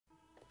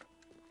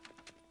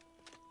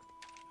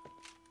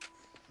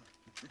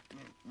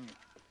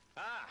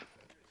Ah,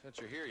 since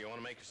you're here, you want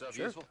to make yourself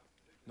Sure. useful?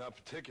 Not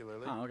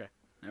particularly. Oh, okay.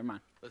 Never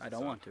mind. Listen, I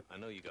don't son, want to. I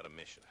know you got a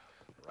mission.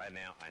 Right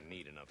now, I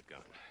need another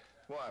gun.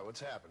 Why? What's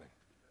happening?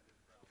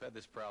 We've had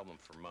this problem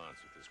for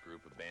months with this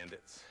group of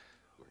bandits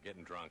who are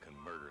getting drunk and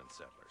murdering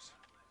settlers.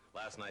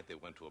 Last night, they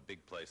went to a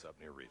big place up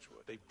near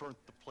Ridgewood. They burnt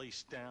the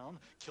place down,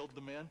 killed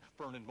the men,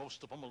 burning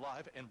most of them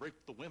alive, and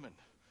raped the women.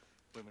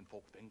 Women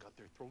folk then got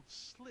their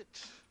throats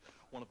slit.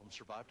 One of them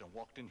survived and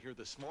walked in here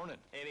this morning.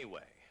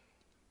 Anyway,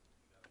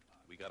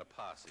 we got a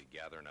posse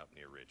gathering up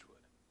near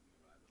Ridgewood.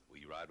 Will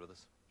you ride with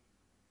us?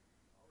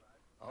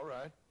 All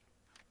right.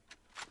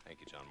 Thank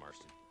you, John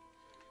Marston.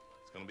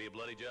 It's gonna be a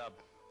bloody job.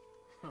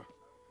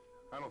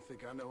 I don't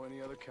think I know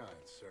any other kind,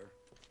 sir.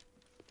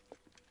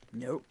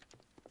 Nope.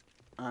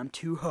 I'm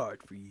too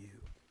hard for you.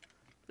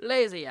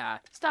 Lazy eye.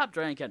 Stop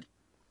drinking.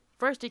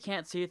 First, he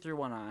can't see through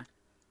one eye.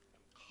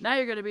 Now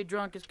you're gonna be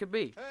drunk as could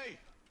be. Hey,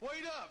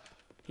 wait up!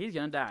 He's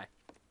gonna die.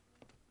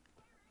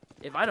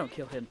 If I don't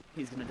kill him,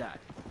 he's gonna die.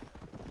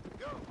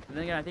 Go. And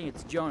then again, I think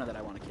it's Jonah that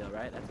I want to kill,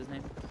 right? That's his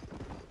name?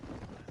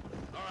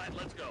 All right,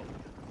 let's go.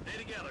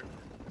 Stay together.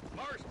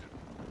 Marston,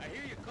 I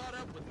hear you caught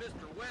up with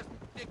Mr. West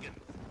Dickens.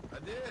 I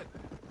did.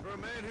 For a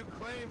man who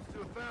claims to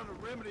have found a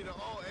remedy to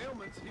all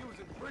ailments, he was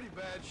in pretty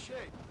bad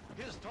shape.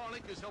 His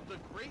tonic has helped a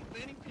great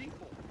many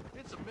people.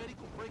 It's a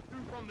medical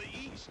breakthrough from the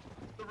East,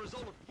 the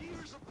result of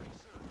years of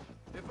research.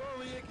 If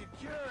only it could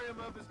cure him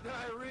of his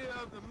diarrhea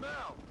of the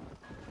mouth.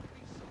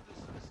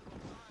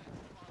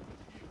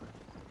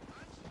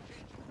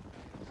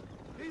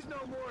 He's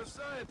no more a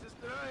scientist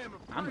than I am a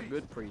priest. I'm a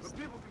good priest. But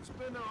people can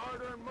spend their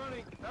hard-earned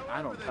money however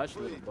I don't they touch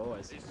please. little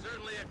boys. He's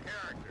certainly a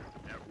character,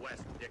 that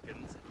West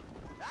Dickens.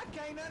 I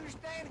can't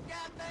understand a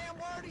goddamn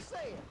word he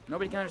said.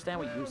 Nobody can understand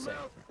what you say.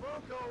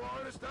 Well-mouthed Bunko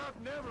artist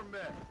I've never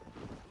met.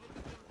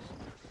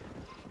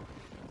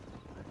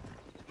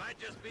 Might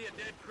just be a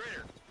dead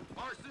critter.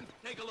 Marston,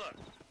 take a look.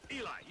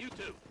 Eli, you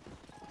too.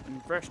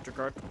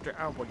 Investigate the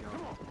album.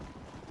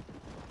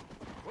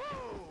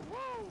 Whoa,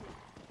 whoa.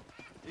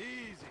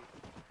 Easy.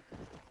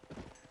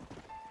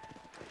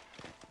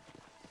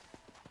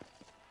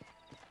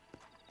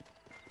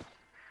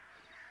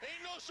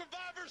 Ain't no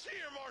survivors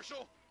here,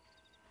 Marshal!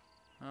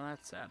 Well,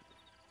 that's sad.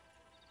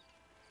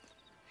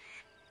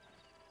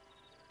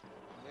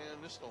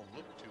 Man, this don't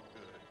look too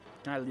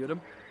good. Can I loot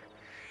him?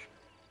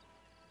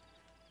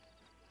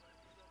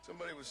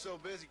 Somebody was so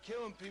busy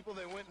killing people,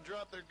 they went and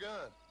dropped their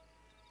gun.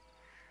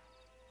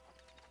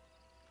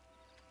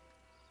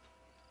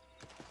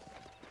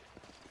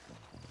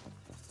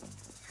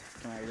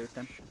 Can I loot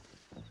them?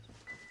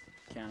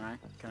 Can I?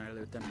 Can I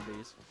loot them,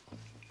 please?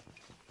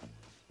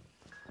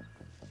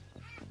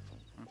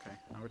 Okay,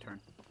 I'll return.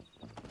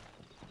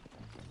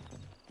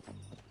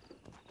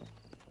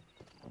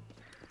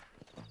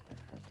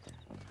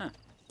 Huh.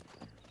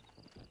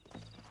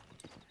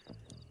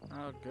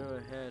 I'll go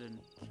ahead and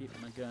keep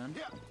my gun.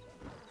 Yeah.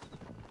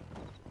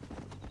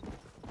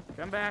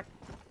 Come back.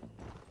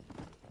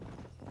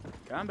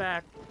 Come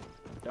back.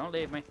 Don't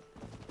leave me.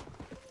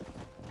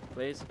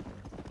 Please.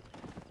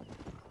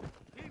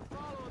 Keep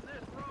following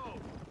this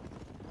road.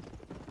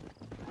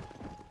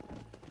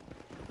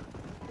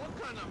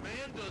 What kind of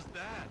man does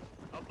that?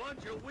 A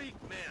bunch of weak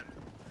men.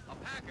 A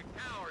pack of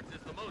cowards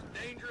is the most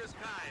dangerous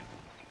kind.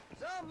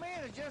 Some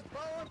men are just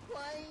born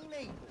plain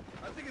evil.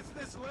 I think it's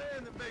this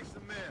land that makes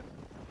them men,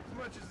 as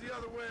much as the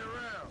other way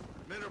around.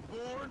 Men are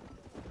born,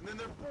 and then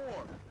they're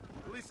born.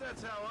 At least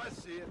that's how I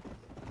see it.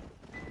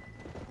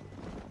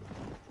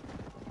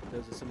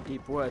 Those are some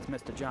deep words,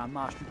 Mr. John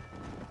Marston.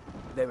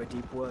 Very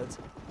deep words,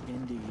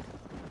 indeed.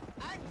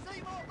 I can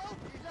see more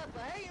vultures up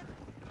ahead.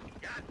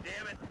 God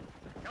damn it.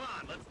 Come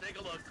on, let's take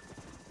a look.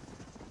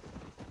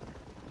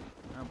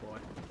 Oh boy.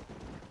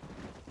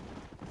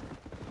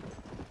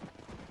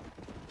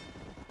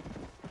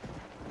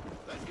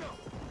 Let's go.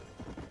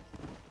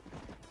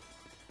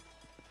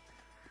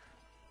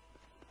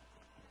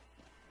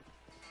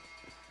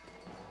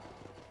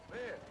 Man,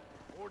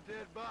 more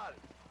dead bodies.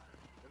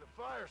 And the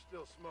fire's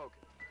still smoking.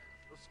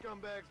 Those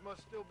scumbags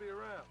must still be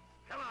around.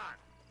 Come on.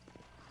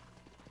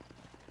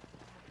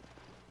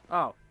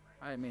 Oh,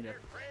 I didn't mean to Your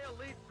trail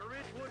leads to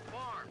Ridgewood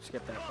Farm.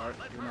 skip that Come part. on,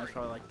 let's Even though it's hurry.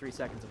 probably like 3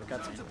 seconds of a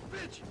Sons cutscene. of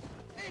bitches!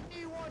 Didn't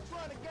you once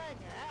run a gang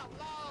of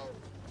outlaws,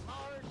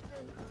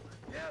 Marston?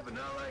 Yeah, but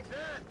not like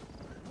that.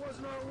 It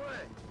wasn't our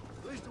way.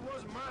 At least it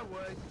wasn't my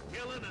way.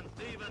 Killing and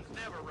thieving's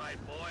never right,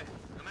 boy.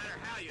 No matter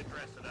how you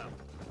dress it up.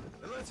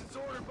 Unless it's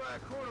ordered by a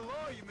court of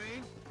law, you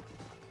mean?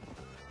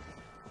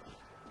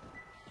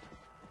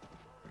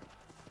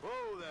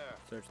 Whoa there.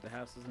 Search the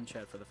houses and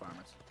shed for the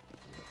farmers.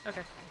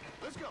 Okay.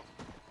 Let's go.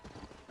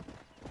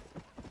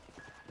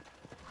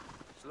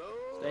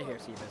 Slow. Stay here,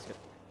 Seabiscuit.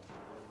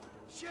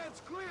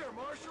 Shed's clear,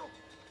 Marshal.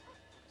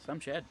 Some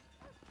shed.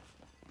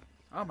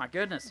 Oh my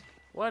goodness.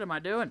 What am I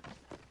doing?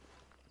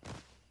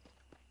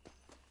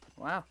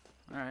 Wow.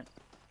 Alright.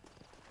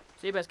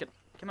 Seabiscuit,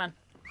 come on.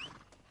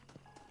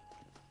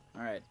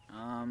 Alright,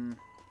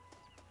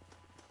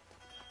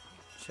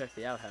 check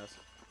the outhouse.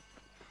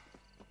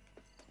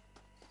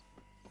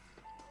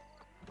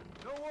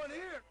 No one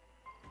here.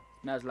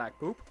 Smells like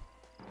poop.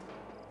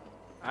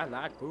 I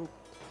like poop.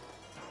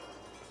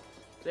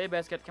 Stay,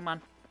 Biscuit. Come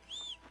on.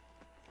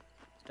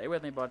 Stay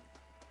with me, bud.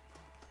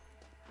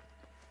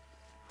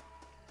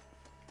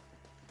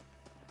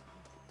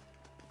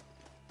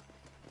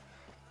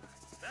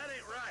 That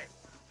ain't right.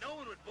 No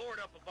one would board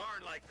up a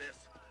barn like this.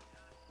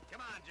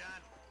 Come on,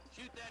 John.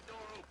 Shoot that door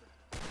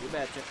open. You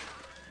betcha.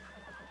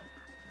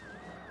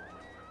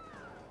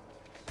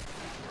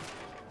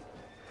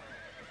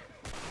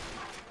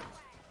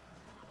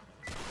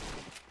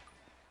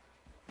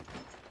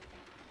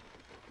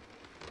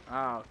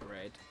 Oh,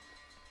 great.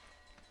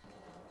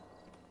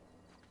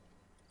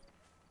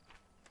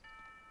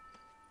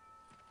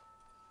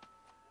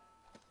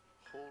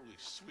 Holy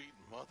sweet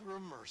mother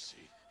of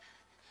mercy.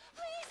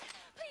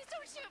 Please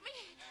don't shoot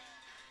me.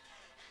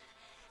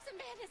 Some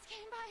bandits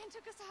came by and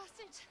took us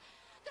hostage.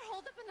 They're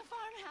holed up in the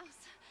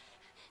farmhouse.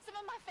 Some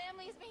of my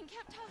family is being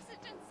kept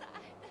hostage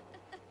inside.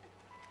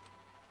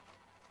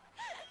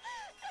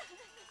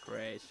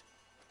 Great.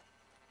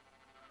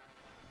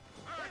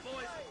 All right,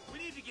 boys. We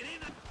need to get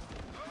in.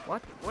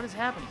 What? What is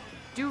happening?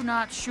 Do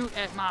not shoot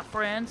at my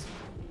friends.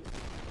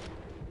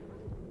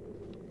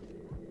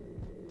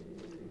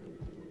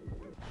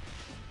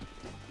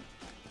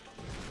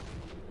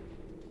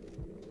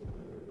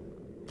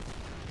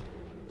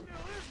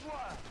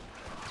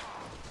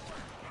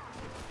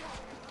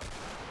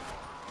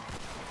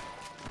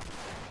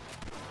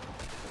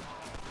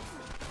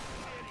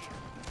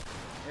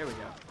 Here we go.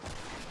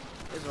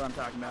 This is what I'm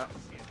talking about.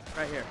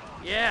 Right here.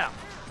 Yeah!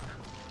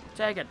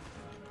 Take it.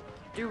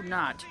 Do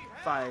not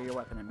fire your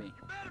weapon at me.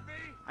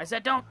 I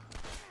said don't!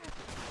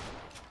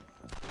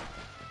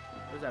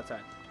 Who's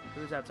outside?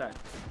 Who's outside?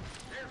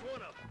 There's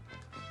one of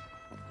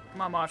them.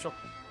 Come on, Marshall.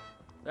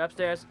 They're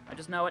upstairs. I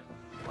just know it.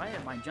 Why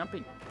am I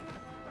jumping?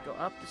 Go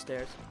up the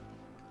stairs.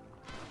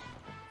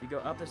 If you go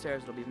up the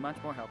stairs, it'll be much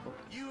more helpful.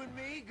 You and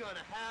me gonna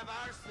have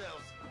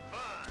ourselves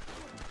fun.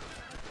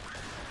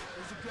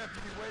 There's a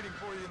deputy waiting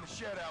for you in the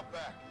shed out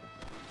back.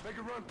 Make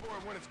a run for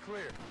it when it's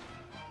clear.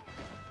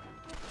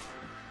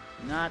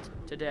 Not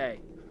today.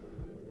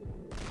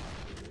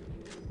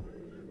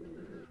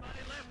 Somebody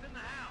left in the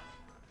house.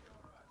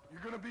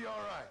 You're gonna be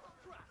all right.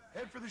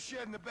 Head for the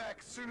shed in the back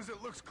as soon as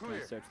it looks Can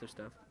clear. I search their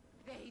stuff?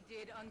 They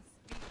did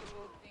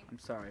unspeakable things. I'm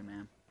sorry,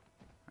 ma'am.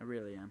 I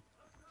really am.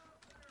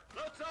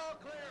 Looks all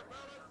clear,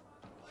 fellas.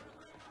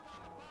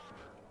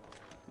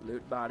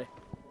 Loot body.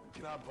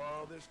 Can I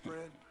borrow this,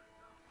 friend?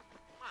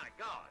 My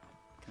God.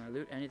 Can I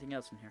loot anything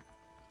else in here?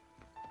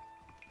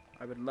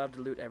 I would love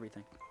to loot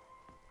everything.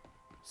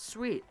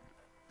 Sweet.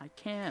 I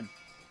can.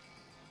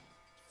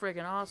 It's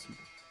freaking awesome.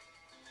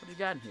 What do you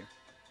got in here?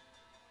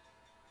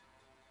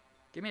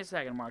 Give me a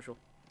second, Marshall.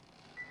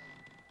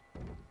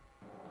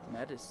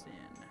 Medicine.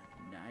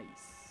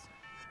 Nice.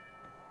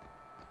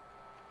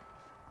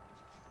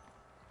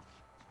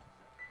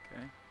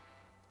 Okay.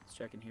 Let's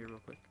check in here real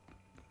quick.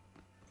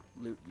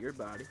 Loot your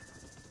body.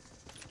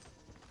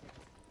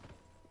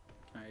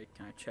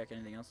 Can I check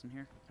anything else in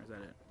here? Or is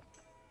that it?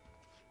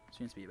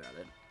 Seems to be about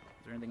it.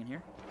 Is there anything in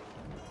here?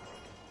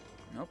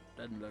 Nope,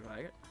 doesn't look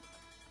like it.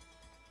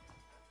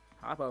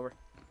 Hop over.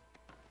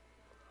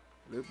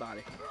 Loot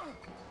body.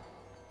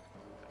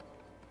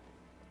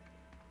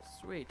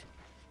 Sweet.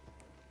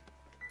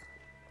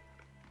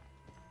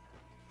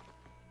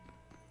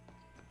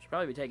 Should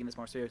probably be taking this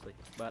more seriously,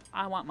 but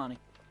I want money.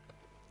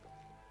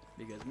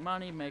 Because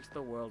money makes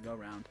the world go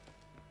round.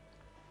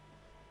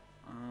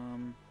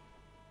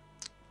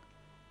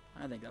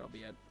 I think that'll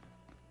be it.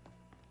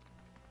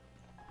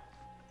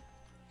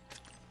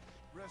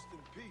 Rest in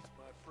peace,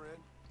 my friend.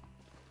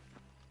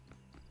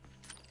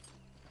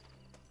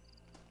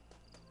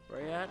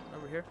 Where you at?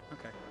 Over here?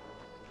 Okay.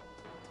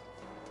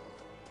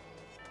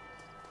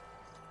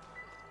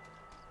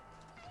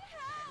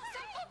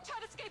 Some folk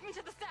tried escaping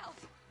to the south,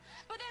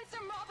 but then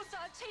some robbers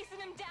started chasing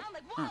them down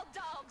like wild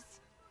dogs.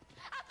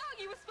 I thought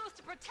you were supposed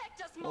to protect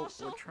us, Well,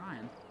 Marshal. we're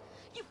trying.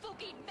 You folk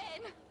ain't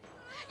men.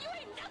 You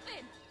ain't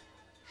nothing.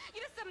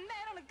 You're just a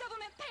man on a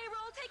government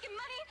payroll taking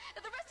money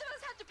that the rest of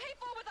us have to pay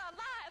for with our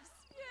lives.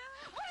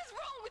 Yeah. What is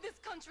wrong with this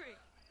country?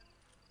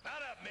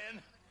 Mount up, men.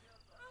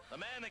 The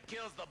man that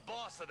kills the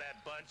boss of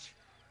that bunch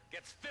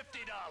gets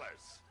 $50.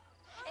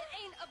 It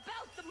ain't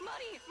about the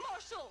money,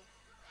 Marshal.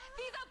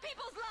 These are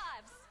people's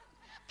lives.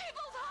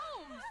 People's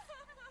homes.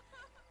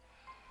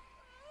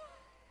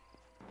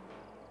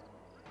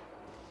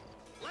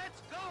 Let's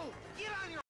go. Get on your